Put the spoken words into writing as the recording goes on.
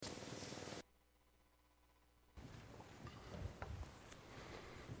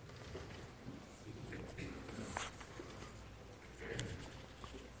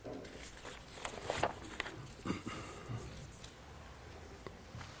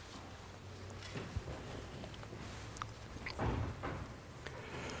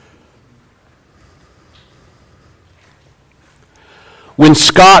When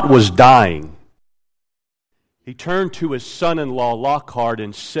Scott was dying, he turned to his son-in-law Lockhart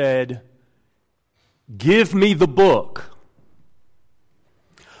and said, "Give me the book."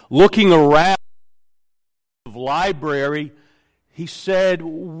 Looking around the library, he said,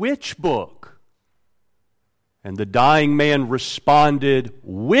 "Which book?" And the dying man responded,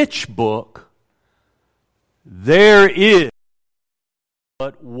 "Which book? There is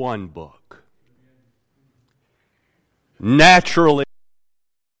but one book." Naturally,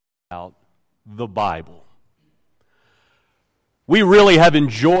 out the Bible. We really have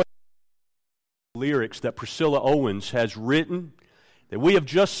enjoyed the lyrics that Priscilla Owens has written, that we have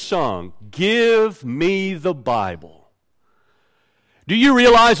just sung, "Give me the Bible." Do you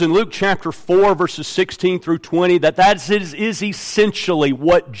realize in Luke chapter 4, verses 16 through 20, that is essentially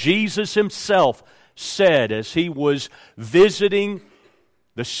what Jesus himself said as he was visiting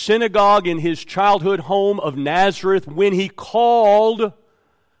the synagogue in his childhood home of Nazareth when he called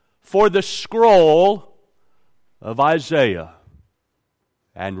for the scroll of Isaiah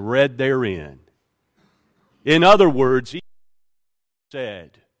and read therein. In other words, he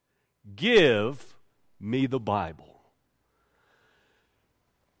said, "Give me the Bible."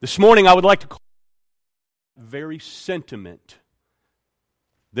 This morning I would like to call that very sentiment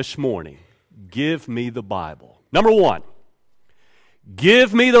this morning. Give me the Bible. Number one,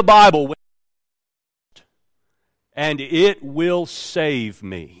 give me the Bible and it will save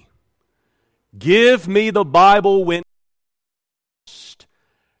me. Give me the Bible when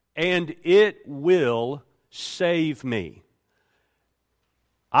and it will save me.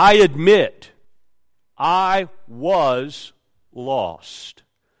 I admit I was lost.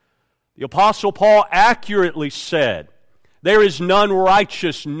 The Apostle Paul accurately said, "There is none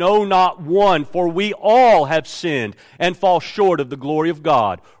righteous, no, not one, for we all have sinned and fall short of the glory of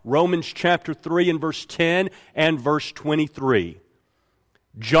God." Romans chapter 3 and verse 10 and verse 23.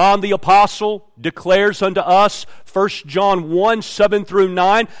 John the Apostle declares unto us, 1 John 1, 7 through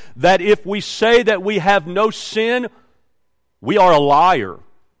 9, that if we say that we have no sin, we are a liar.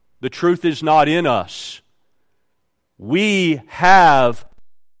 The truth is not in us. We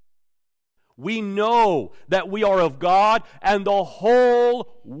know that we are of God, and the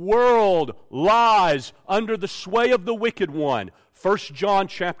whole world lies under the sway of the wicked one. 1 John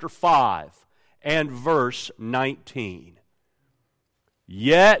chapter 5 and verse 19.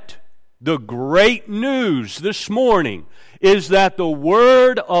 Yet, the great news this morning is that the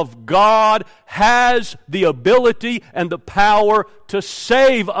Word of God has the ability and the power to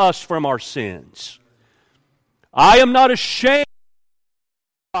save us from our sins. I am not ashamed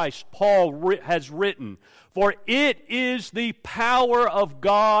of Christ, Paul has written, for it is the power of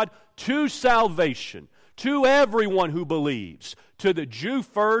God to salvation, to everyone who believes, to the Jew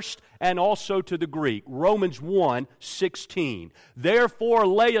first and also to the Greek. Romans 1:16. Therefore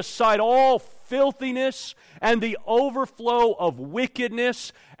lay aside all filthiness and the overflow of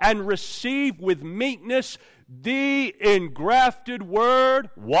wickedness, and receive with meekness the engrafted word,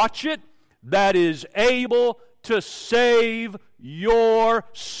 watch it, that is able to save your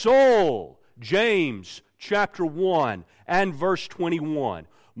soul. James chapter 1 and verse 21.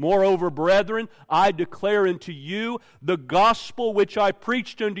 Moreover, brethren, I declare unto you the gospel which I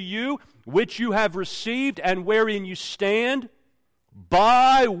preached unto you, which you have received, and wherein you stand,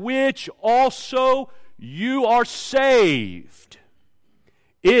 by which also you are saved,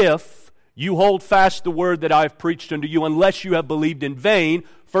 if you hold fast the word that I have preached unto you, unless you have believed in vain.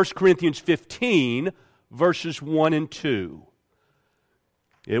 1 Corinthians 15, verses 1 and 2.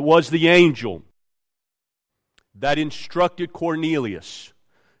 It was the angel that instructed Cornelius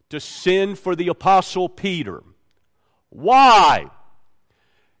to send for the apostle Peter. Why?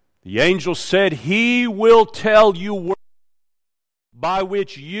 The angel said, "He will tell you words by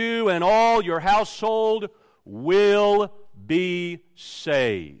which you and all your household will be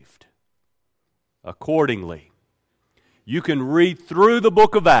saved." Accordingly, you can read through the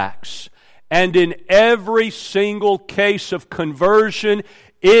book of Acts, and in every single case of conversion,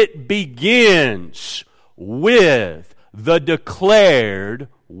 it begins with the declared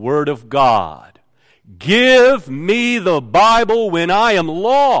Word of God. Give me the Bible when I am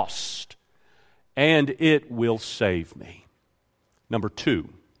lost, and it will save me. Number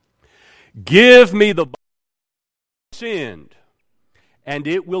two, give me the Bible when I have sinned, and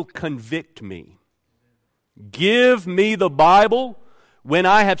it will convict me. Give me the Bible when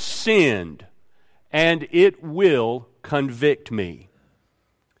I have sinned, and it will convict me.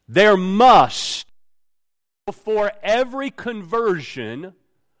 There must, before every conversion,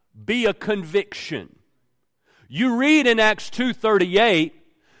 be a conviction. You read in Acts 2:38,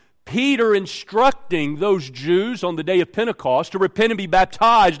 Peter instructing those Jews on the day of Pentecost to repent and be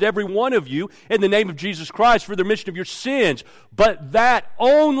baptized, every one of you, in the name of Jesus Christ for the remission of your sins. But that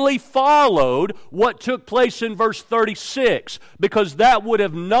only followed what took place in verse 36, because that would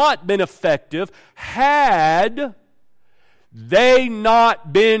have not been effective had they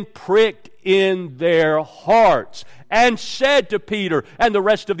not been pricked in their hearts, and said to Peter and the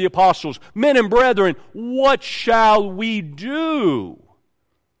rest of the apostles, "Men and brethren, what shall we do?"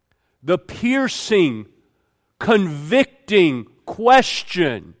 The piercing, convicting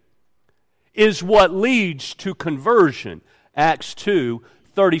question is what leads to conversion. Acts 2,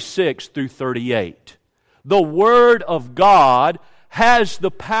 36 through 38. The Word of God has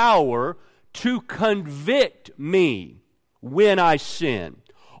the power to convict me when I sin.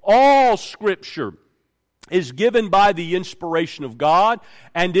 All Scripture is given by the inspiration of God,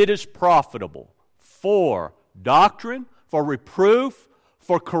 and it is profitable for doctrine, for reproof,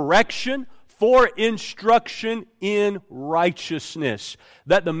 for correction, for instruction in righteousness,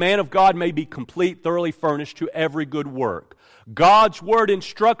 that the man of God may be complete, thoroughly furnished to every good work. God's Word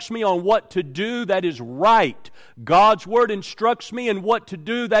instructs me on what to do that is right. God's Word instructs me in what to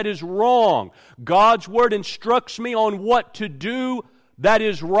do that is wrong. God's Word instructs me on what to do that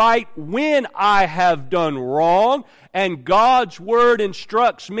is right when I have done wrong. And God's Word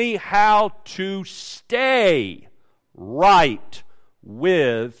instructs me how to stay right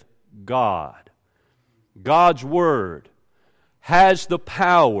with God. God's Word has the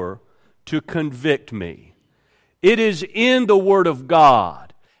power to convict me. It is in the Word of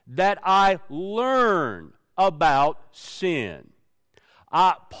God that I learn about sin.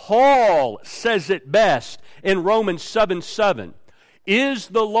 Paul says it best in Romans 7:7. Is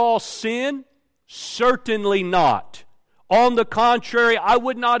the law sin? Certainly not. On the contrary, I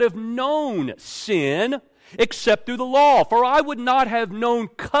would not have known sin except through the law. For I would not have known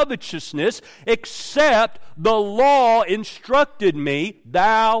covetousness except the law instructed me,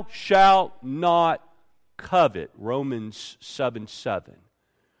 thou shalt not covet. Romans 7:7.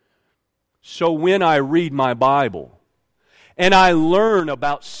 So when I read my Bible and I learn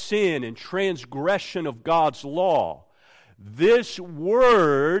about sin and transgression of God's law, this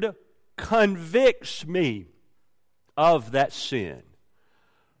Word convicts me of that sin.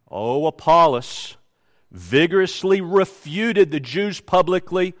 Oh, Apollos vigorously refuted the Jews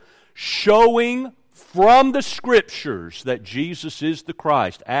publicly, showing from the Scriptures that Jesus is the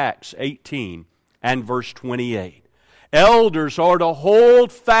Christ. Acts 18 and verse 28. Elders are to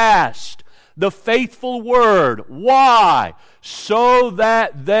hold fast the faithful Word. Why? So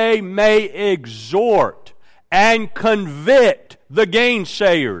that they may exhort and convict the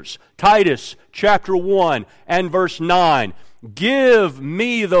gainsayers. Titus chapter 1 and verse 9. Give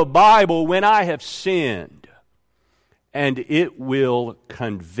me the Bible when I have sinned, and it will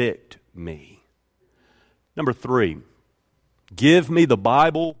convict me. Number 3, give me the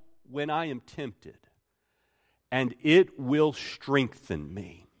Bible when I am tempted, and it will strengthen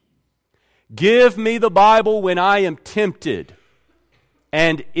me. Give me the Bible when I am tempted,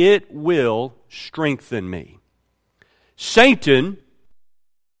 and it will strengthen me. Satan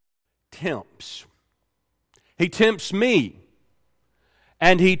tempts. He tempts me,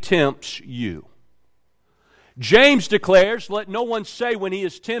 and he tempts you. James declares, let no one say when he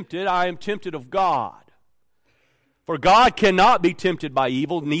is tempted, I am tempted of God. For God cannot be tempted by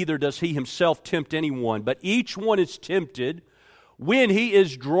evil, neither does he himself tempt anyone. But each one is tempted when he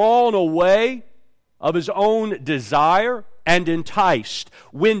is drawn away of his own desire and enticed.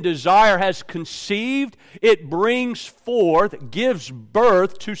 When desire has conceived, it brings forth, gives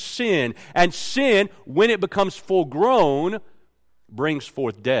birth to sin. And sin, when it becomes full grown, brings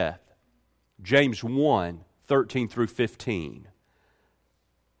forth death. James 1, 13 through 15.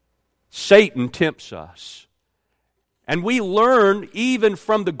 Satan tempts us. And we learn even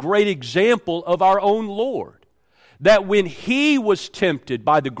from the great example of our own Lord, that when He was tempted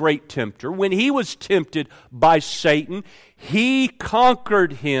by the great tempter, when He was tempted by Satan, He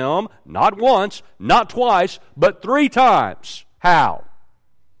conquered him, not once, not twice, but 3 times. How?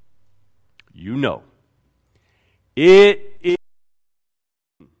 You know. It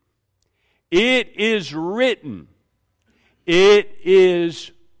is written. It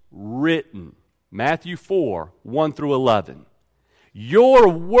is written. Matthew 4, 1 through 11. Your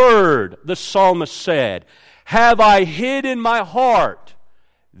word, the psalmist said, have I hid in my heart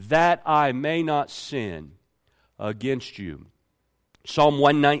that I may not sin against you. Psalm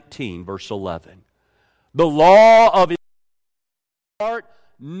 119, verse 11. The law of his heart,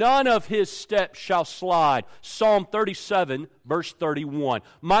 none of his steps shall slide. Psalm 37, verse 31.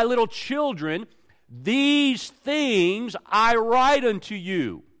 My little children, these things I write unto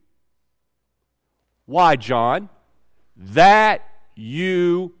you. Why, John? That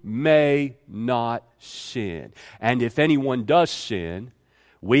you may not sin. And if anyone does sin,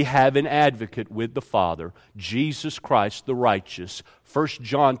 we have an advocate with the Father, Jesus Christ the righteous. 1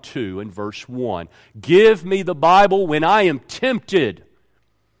 John 2 and verse 1. Give me the Bible when I am tempted,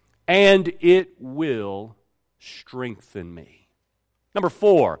 and it will strengthen me. Number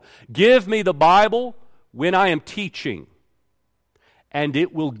 4, give me the Bible when I am teaching, and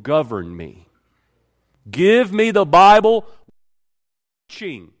it will govern me. Give me the Bible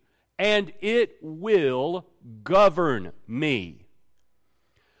teaching, and it will govern me.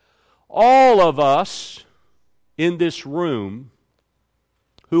 All of us in this room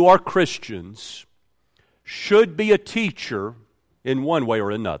who are Christians should be a teacher in one way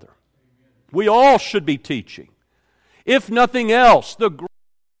or another. We all should be teaching. If nothing else, the grace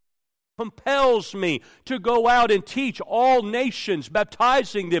compels me to go out and teach all nations,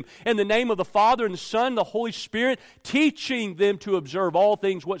 baptizing them in the name of the Father and the Son and the Holy Spirit, teaching them to observe all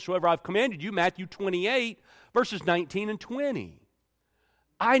things whatsoever I've commanded you, Matthew 28, verses 19 and 20.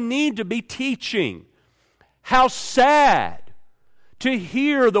 I need to be teaching. How sad to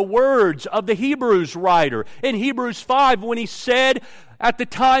hear the words of the Hebrews writer in Hebrews 5 when he said, at the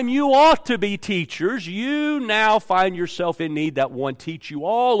time you ought to be teachers, you now find yourself in need that one teach you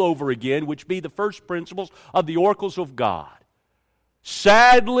all over again, which be the first principles of the oracles of God.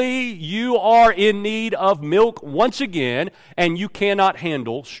 Sadly, you are in need of milk once again, and you cannot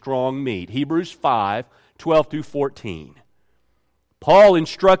handle strong meat. Hebrews 5, 12 through 14. Paul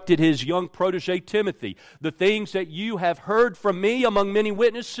instructed his young protege Timothy, the things that you have heard from me among many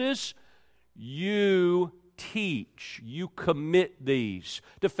witnesses, you teach, you commit these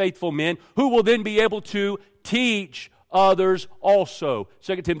to faithful men who will then be able to teach others also.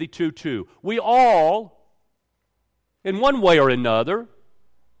 2 Timothy 2:2. We all, in one way or another,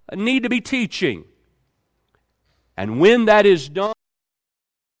 need to be teaching. And when that is done,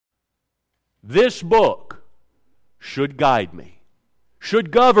 this book should guide me, should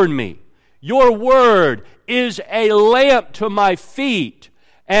govern me. Your word is a lamp to my feet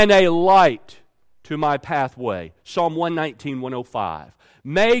and a light to my pathway. Psalm 119, 105.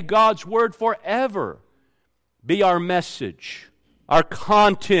 May God's word forever be our message, our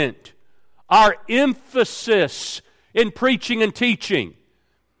content, our emphasis in preaching and teaching.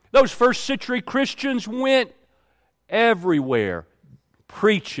 Those first century Christians went everywhere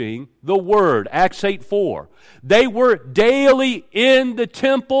preaching the Word. Acts 8:4. They were daily in the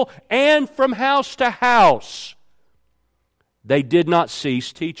temple and from house to house. They did not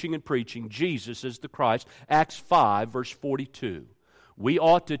cease teaching and preaching Jesus as the Christ. Acts 5, verse 42. We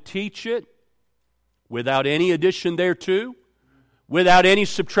ought to teach it without any addition thereto, without any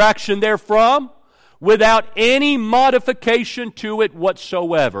subtraction therefrom, without any modification to it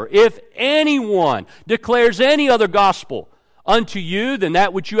whatsoever. If anyone declares any other gospel unto you than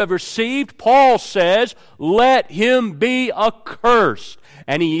that which you have received, Paul says, let him be accursed.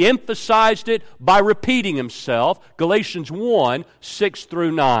 And he emphasized it by repeating himself, Galatians 1, 6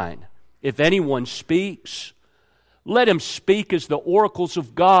 through 9. If anyone speaks, let him speak as the oracles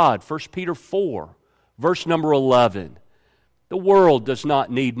of God, 1 Peter 4, verse number 11. The world does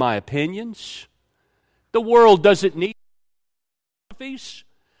not need my opinions. The world doesn't need philosophies.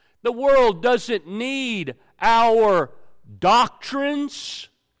 The world doesn't need our doctrines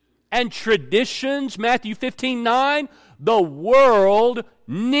and traditions. Matthew 15, 9. The world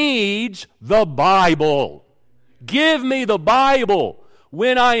needs the Bible. Give me the Bible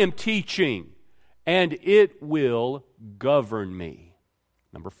when I am teaching, and it will govern me.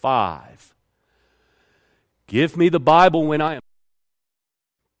 Number 5. Give me the Bible when I am,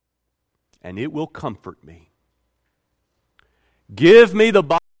 and it will comfort me. Give me the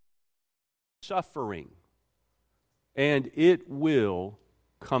Bible suffering, and it will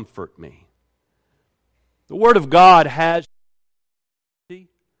comfort me. The Word of God has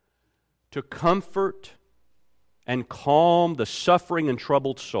to comfort and calm the suffering and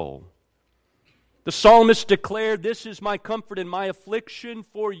troubled soul. The psalmist declared, this is my comfort in my affliction,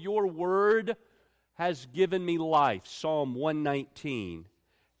 for your word has given me life. Psalm 119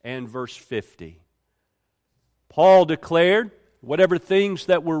 and verse 50. Paul declared, whatever things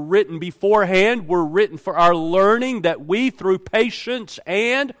that were written beforehand were written for our learning, that we through patience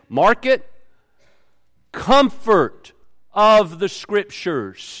and, mark it, comfort of the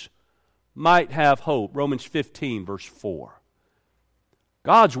Scriptures might have hope. Romans 15, verse 4.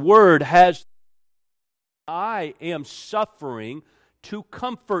 God's Word has, I am suffering, to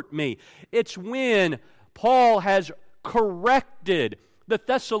comfort me. It's when Paul has corrected the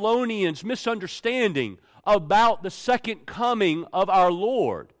Thessalonians' misunderstanding about the second coming of our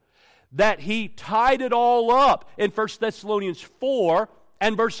Lord that He tied it all up in 1 Thessalonians 4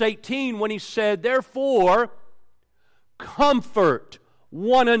 and verse 18 when He said, "Therefore, comfort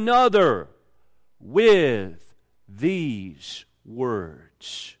one another with these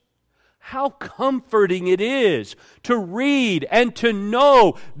words." How comforting it is to read and to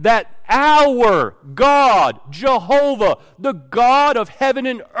know that our God, Jehovah, the God of heaven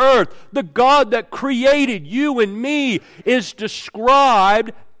and earth, the God that created you and me, is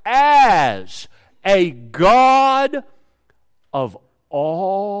described as a God of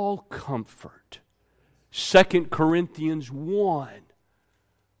all comfort. 2 Corinthians 1.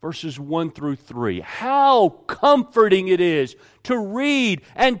 Verses 1 through 3. How comforting it is to read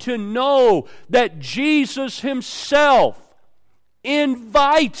and to know that Jesus Himself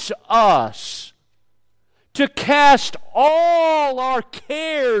invites us to cast all our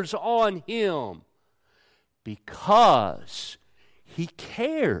cares on Him because He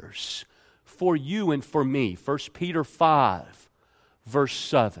cares for you and for me. 1 Peter 5, verse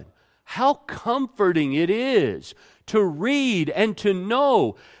 7. How comforting it is to read and to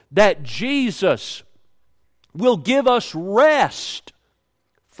know that Jesus will give us rest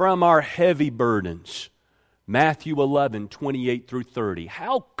from our heavy burdens. Matthew 11, 28 through 30.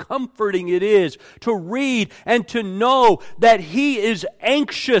 How comforting it is to read and to know that He is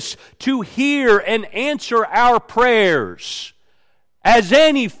anxious to hear and answer our prayers, as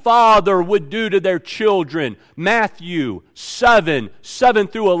any father would do to their children. Matthew 7, 7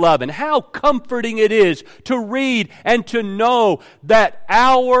 through 11. How comforting it is to read and to know that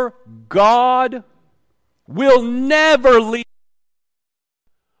our God will never leave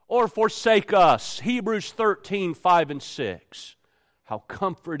or forsake us. Hebrews 13, 5 and 6. How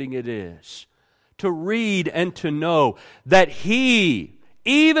comforting it is to read and to know that He,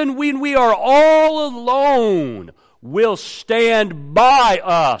 even when we are all alone, will stand by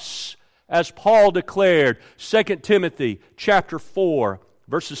us, as Paul declared, 2 Timothy chapter 4,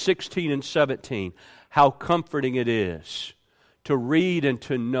 verses 16 and 17. How comforting it is to read and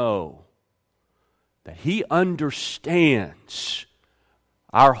to know that He understands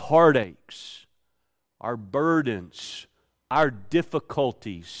our heartaches, our burdens, our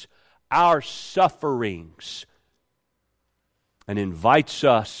difficulties, our sufferings, and invites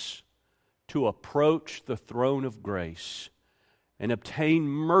us to approach the throne of grace and obtain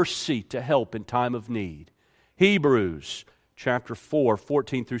mercy to help in time of need. Hebrews chapter 4,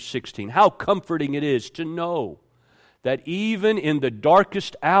 14 through 16. How comforting it is to know that even in the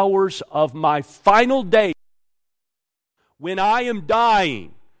darkest hours of my final day, when I am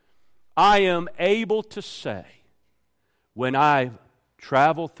dying, I am able to say, when I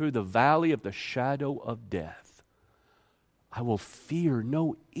travel through the valley of the shadow of death, I will fear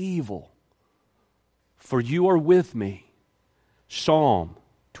no evil, for you are with me. Psalm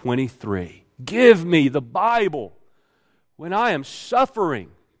 23. Give me the Bible when I am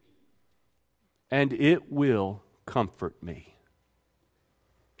suffering, and it will comfort me.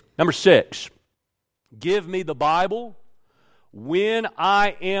 Number 6, give me the Bible when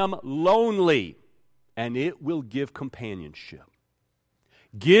I am lonely, and it will give companionship.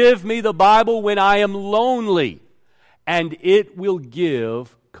 Give me the Bible when I am lonely, and it will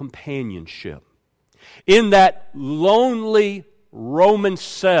give companionship. In that lonely Roman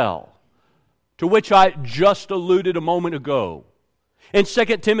cell to which I just alluded a moment ago, in 2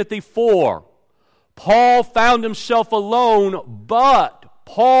 Timothy 4, Paul found himself alone, but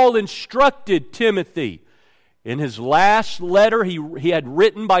Paul instructed Timothy in his last letter he had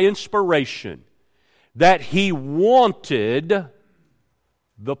written by inspiration that he wanted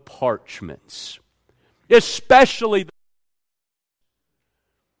the parchments, especially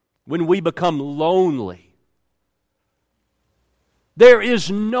when we become lonely. There is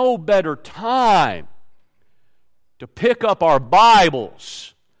no better time to pick up our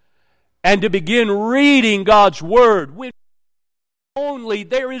Bibles and to begin reading God's Word. When lonely,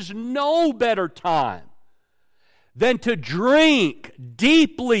 there is no better time than to drink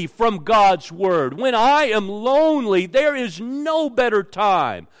deeply from God's Word. When I am lonely, there is no better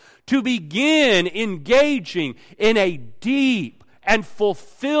time to begin engaging in a deep and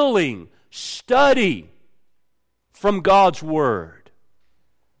fulfilling study from God's Word.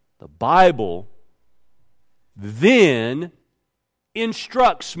 The Bible then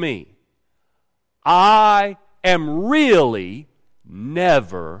instructs me. I am really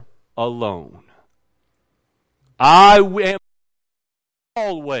never alone. I am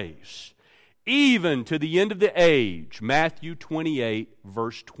always, even to the end of the age. Matthew 28,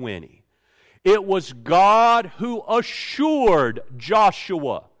 verse 20. It was God who assured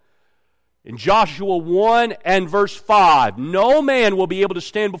Joshua In Joshua 1 and verse 5, no man will be able to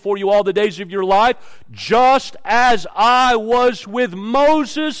stand before you all the days of your life. Just as I was with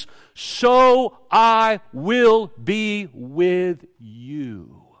Moses, so I will be with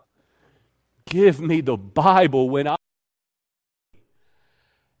you. Give me the Bible when I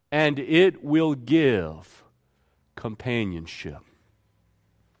and it will give companionship.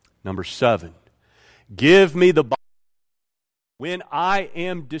 Number 7, give me the Bible when I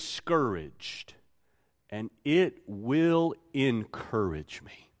am discouraged, and it will encourage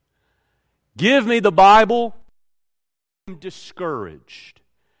me. Give me the Bible when I am discouraged,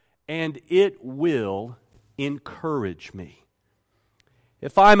 and it will encourage me.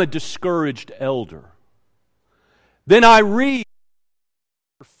 If I'm a discouraged elder, then I read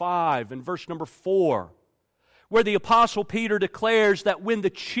 5 and verse number 4, where the Apostle Peter declares that when the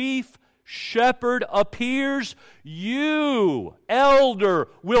chief shepherd appears, you, elder,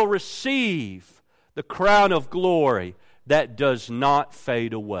 will receive the crown of glory that does not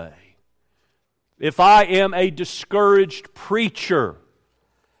fade away. If I am a discouraged preacher,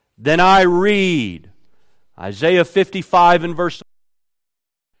 then I read Isaiah 55 and verse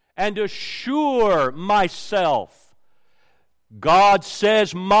 9, and assure myself. God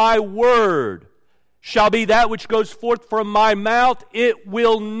says, my word shall be that which goes forth from my mouth. It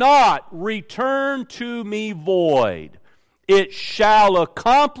will not return to me void. It shall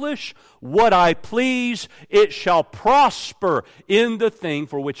accomplish what I please. It shall prosper in the thing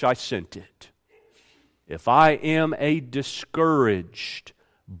for which I sent it. If I am a discouraged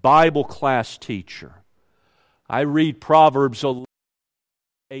Bible class teacher, I read Proverbs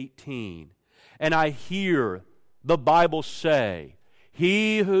 11:18, and I hear the Bible say,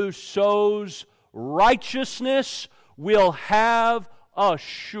 he who sows righteousness will have a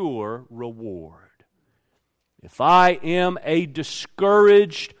sure reward. If I am a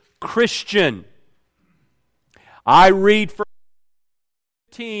discouraged Christian, I read from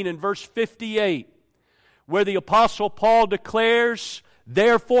 15 and verse 58, where the Apostle Paul declares,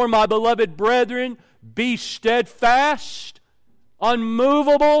 therefore, my beloved brethren, be steadfast,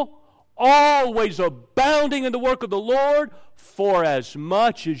 unmovable, always abounding in the work of the Lord, for as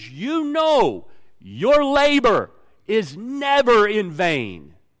much as you know your labor is never in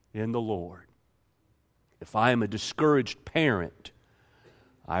vain in the Lord. If I am a discouraged parent,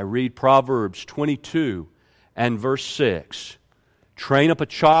 I read Proverbs 22 and verse 6. Train up a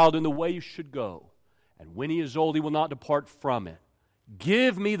child in the way he should go, and when he is old he will not depart from it.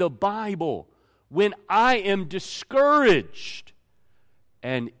 Give me the Bible when I am discouraged,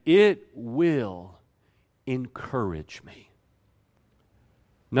 and it will encourage me.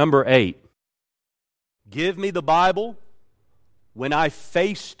 Number 8, give me the Bible when I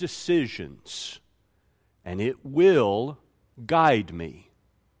face decisions, and it will guide me.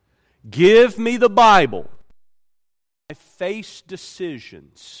 Give me the Bible when I face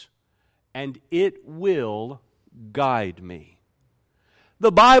decisions, and it will guide me.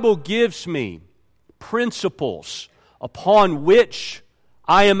 The Bible gives me principles upon which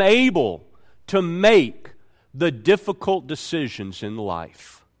I am able to make the difficult decisions in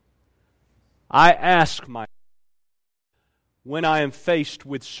life. I ask myself when I am faced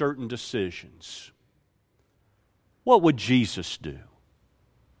with certain decisions, what would Jesus do?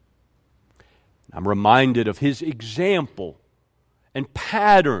 I'm reminded of His example and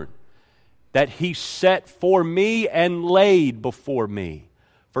pattern that He set for me and laid before me.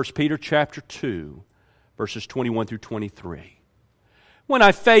 1 Peter chapter 2, verses 21 through 23. When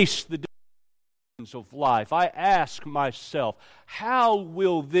I face the decisions of life, I ask myself, how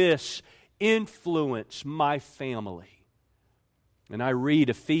will this influence my family? And I read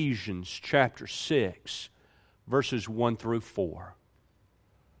Ephesians chapter 6, verses 1 through 4.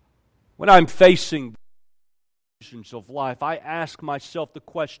 When I'm facing the decisions of life, I ask myself the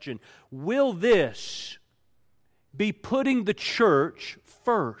question, will this be putting the church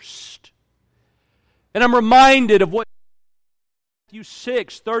first? And I'm reminded of what Matthew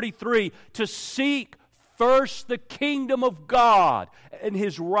 6:33, to seek first the kingdom of God and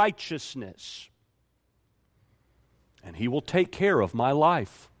His righteousness, and He will take care of my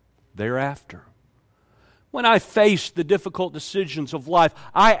life thereafter. When I face the difficult decisions of life,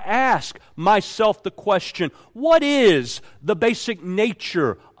 I ask myself the question, what is the basic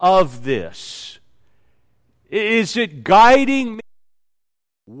nature of this? Is it guiding me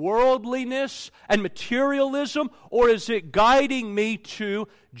to worldliness and materialism, or is it guiding me to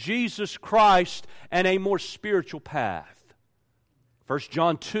Jesus Christ and a more spiritual path? 1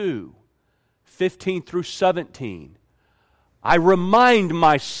 John 2, 15 through 17. I remind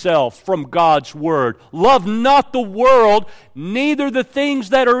myself from God's Word, love not the world, neither the things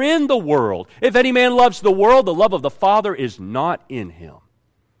that are in the world. If any man loves the world, the love of the Father is not in him.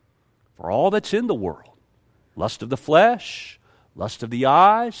 For all that's in the world, lust of the flesh, lust of the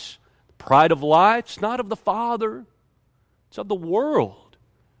eyes, pride of life, it's not of the Father, it's of the world.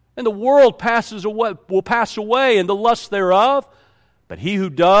 And the world will pass away, and the lust thereof, but he who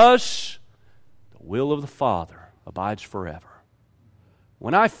does the will of the Father abides forever.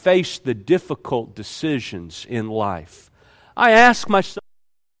 When I face the difficult decisions in life, I ask myself,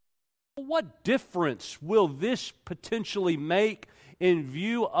 what difference will this potentially make in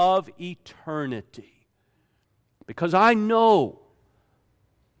view of eternity? Because I know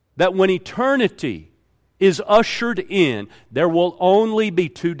that when eternity is ushered in, there will only be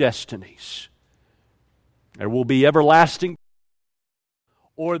two destinies. There will be everlasting,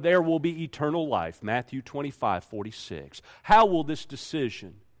 or there will be eternal life. Matthew 25:46. How will this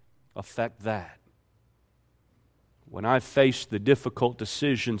decision affect that? When I face the difficult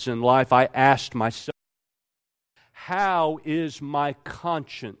decisions in life, I ask myself, how is my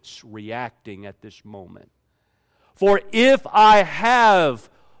conscience reacting at this moment? For if I have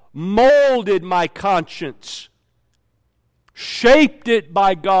molded my conscience, shaped it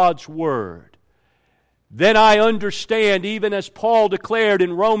by God's Word, then I understand, even as Paul declared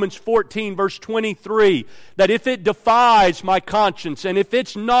in Romans 14, verse 23, that if it defies my conscience and if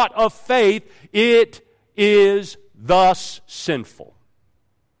it's not of faith, it is thus sinful.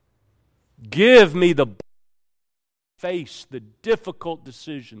 Give me the face the difficult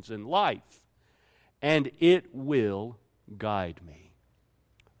decisions in life, and it will guide me.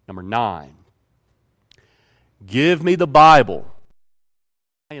 Number 9, give me the Bible.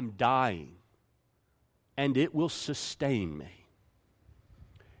 I am dying, and it will sustain me.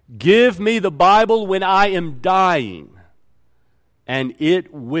 Give me the Bible when I am dying, and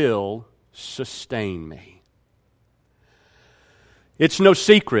it will sustain me. It's no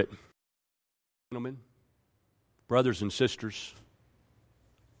secret, gentlemen, brothers and sisters,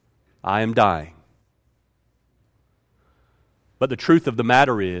 I am dying. But the truth of the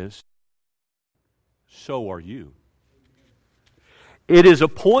matter is, so are you. It is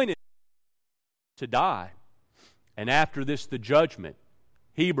appointed to die, and after this the judgment.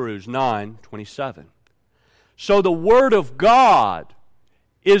 Hebrews 9:27. So the Word of God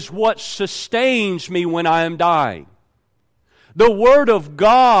is what sustains me when I am dying. The Word of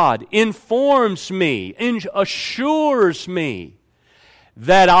God informs me and assures me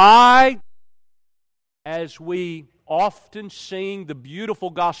that I, as we often sing the beautiful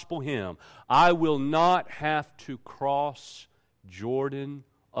gospel hymn, I will not have to cross Jordan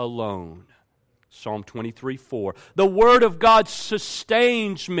alone. Psalm 23:4. The Word of God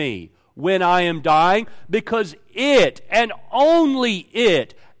sustains me when I am dying because it, and only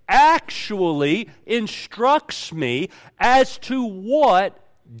it, actually instructs me as to what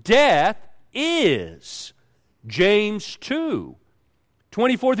death is. James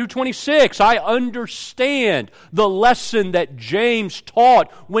 2:24-26. I understand the lesson that James taught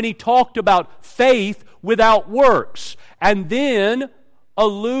when he talked about faith without works, and then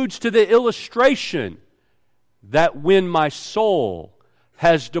alludes to the illustration that when my soul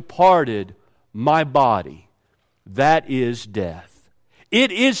has departed my body, that is death.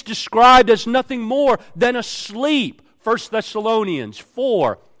 It is described as nothing more than a sleep. 1 Thessalonians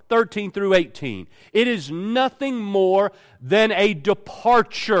 4:13-18. It is nothing more than a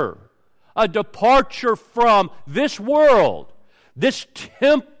departure from this world, this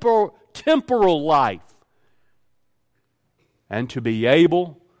temporal life, and to be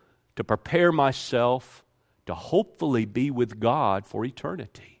able to prepare myself to hopefully be with God for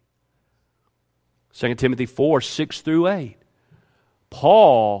eternity. 2 Timothy 4:6-8.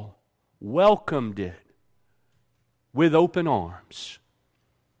 Paul welcomed it with open arms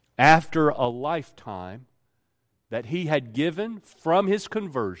after a lifetime that he had given from his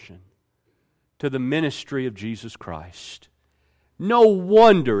conversion to the ministry of Jesus Christ. No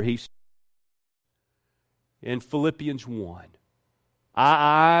wonder he said in Philippians 1,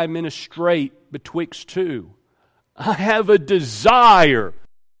 I'm in a strait betwixt two. I have a desire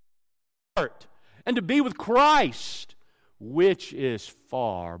and to be with Christ, which is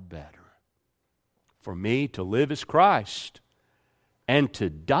far better. For me to live is Christ, and to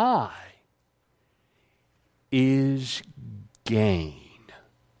die is gain.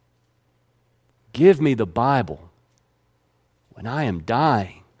 Give me the Bible when I am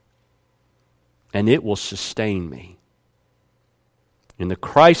dying, and it will sustain me. In the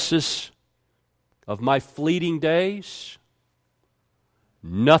crisis of my fleeting days,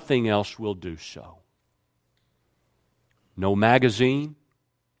 nothing else will do so. no magazine,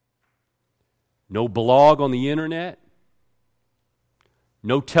 no blog on the internet,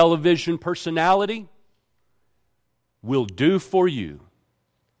 no television personality will do for you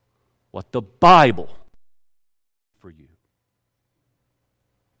what the Bible for you.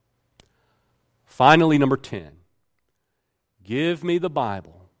 Finally, number 10, give me the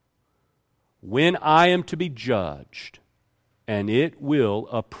Bible when I am to be judged, and it will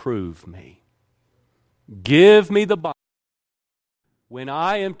approve me. Give me the Bible when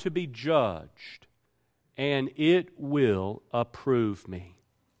I am to be judged, and it will approve me.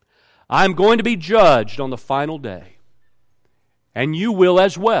 I'm going to be judged on the final day, and you will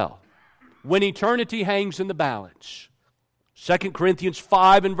as well, when eternity hangs in the balance. 2 Corinthians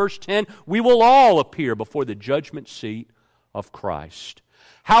 5 and verse 10, we will all appear before the judgment seat of Christ.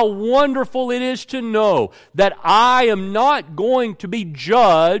 How wonderful it is to know that I am not going to be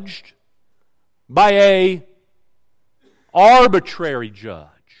judged by an arbitrary judge.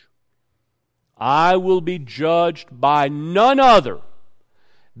 I will be judged by none other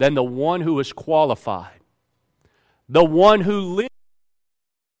than the one who is qualified, the one who lived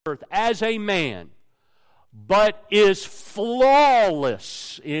on earth as a man, but is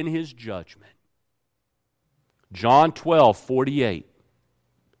flawless in his judgment. John 12:48.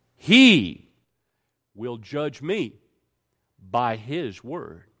 He will judge me by His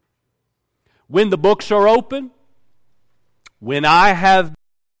word. When the books are open, when I have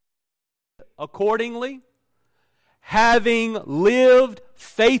accordingly, having lived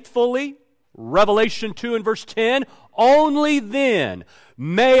faithfully, Revelation 2 and verse 10, only then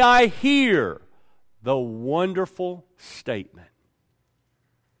may I hear the wonderful statement,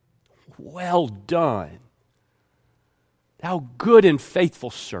 well done, thou good and faithful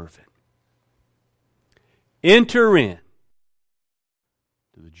servant. Enter in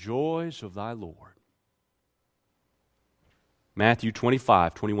to the joys of thy Lord. Matthew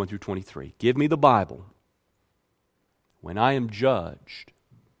 25, 21 through 23. Give me the Bible when I am judged,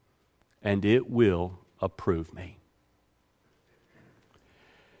 and it will approve me.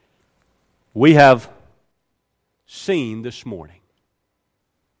 We have seen this morning,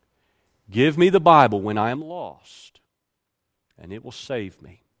 give me the Bible when I am lost, and it will save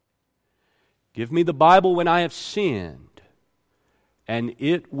me. Give me the Bible when I have sinned, and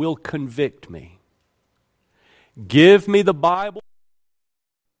it will convict me. Give me the Bible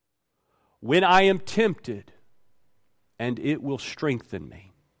when I am tempted, and it will strengthen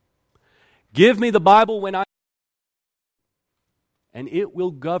me. Give me the Bible when and it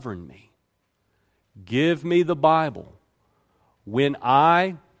will govern me. Give me the Bible when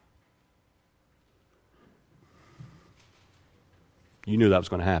You knew that was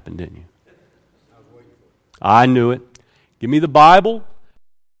going to happen, didn't you? I knew it. Give me the Bible.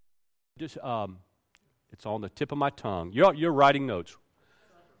 Just it's on the tip of my tongue. You're writing notes.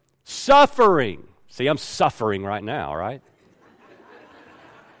 Suffering. See, I'm suffering right now, right?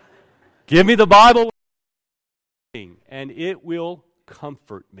 Give me the Bible, and it will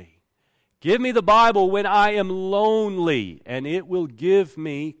comfort me. Give me the Bible when I am lonely, and it will give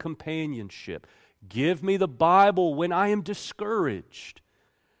me companionship. Give me the Bible when I am discouraged,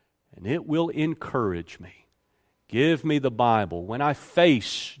 and it will encourage me. Give me the Bible when I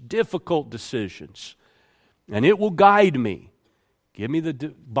face difficult decisions, and it will guide me. Give me the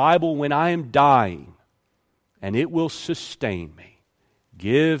Bible when I am dying, and it will sustain me.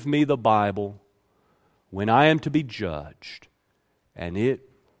 Give me the Bible when I am to be judged, and it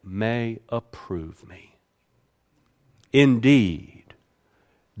may approve me. Indeed,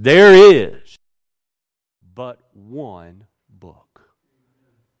 there is but one book,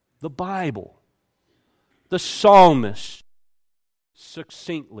 the Bible. The psalmist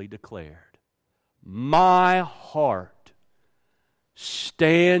succinctly declared, my heart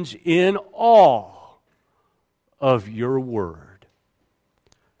stands in awe of your word.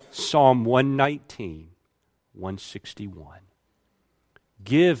 Psalm 119, 161.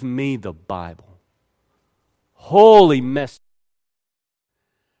 Give me the Bible. Holy message.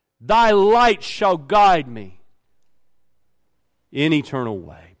 Thy light shall guide me in eternal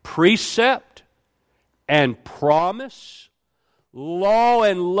way. Precept and promise, law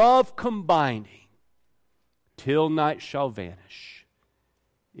and love combining, till night shall vanish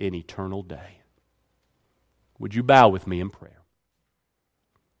in eternal day. Would you bow with me in prayer?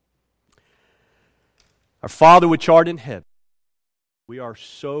 Our Father which art in heaven, we are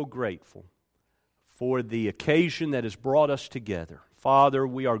so grateful for the occasion that has brought us together. Father,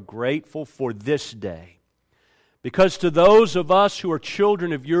 we are grateful for this day, because to those of us who are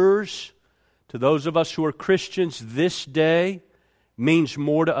children of yours, to those of us who are Christians, this day means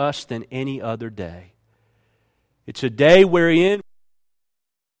more to us than any other day. It's a day wherein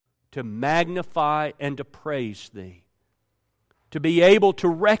to magnify and to praise Thee, to be able to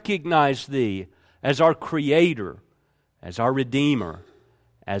recognize Thee as our Creator, as our Redeemer,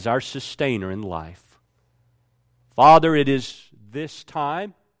 as our Sustainer in life. Father, it is this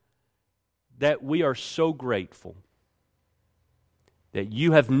time that we are so grateful that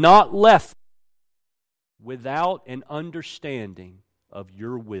You have not left without an understanding of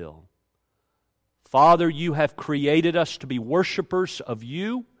Your will. Father, You have created us to be worshipers of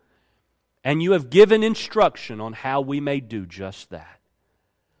You, and You have given instruction on how we may do just that.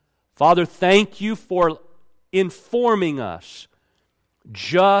 Father, thank You for informing us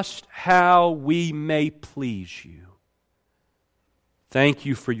just how we may please You. Thank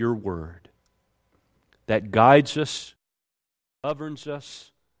You for Your Word that guides us, governs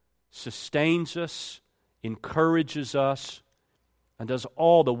us, sustains us, encourages us, and does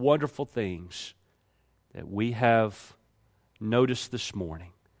all the wonderful things that we have noticed this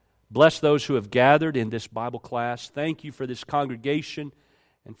morning. Bless those who have gathered in this Bible class. Thank You for this congregation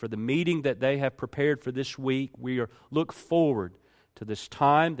and for the meeting that they have prepared for this week. We look forward to this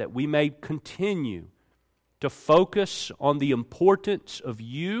time that we may continue to focus on the importance of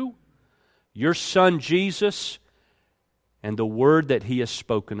You, Your Son Jesus, and the Word that He has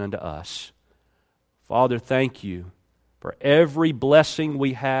spoken unto us. Father, thank You for every blessing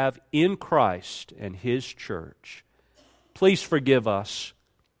we have in Christ and His church. Please forgive us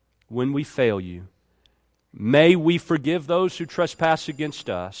when we fail You. May we forgive those who trespass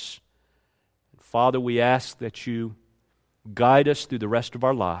against us. Father, we ask that You guide us through the rest of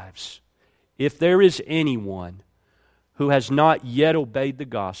our lives. If there is anyone who has not yet obeyed the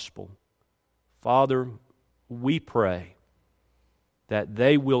gospel, Father, we pray that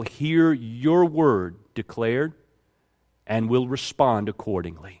they will hear Your word declared and will respond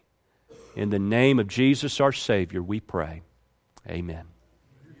accordingly. In the name of Jesus our Savior, we pray. Amen.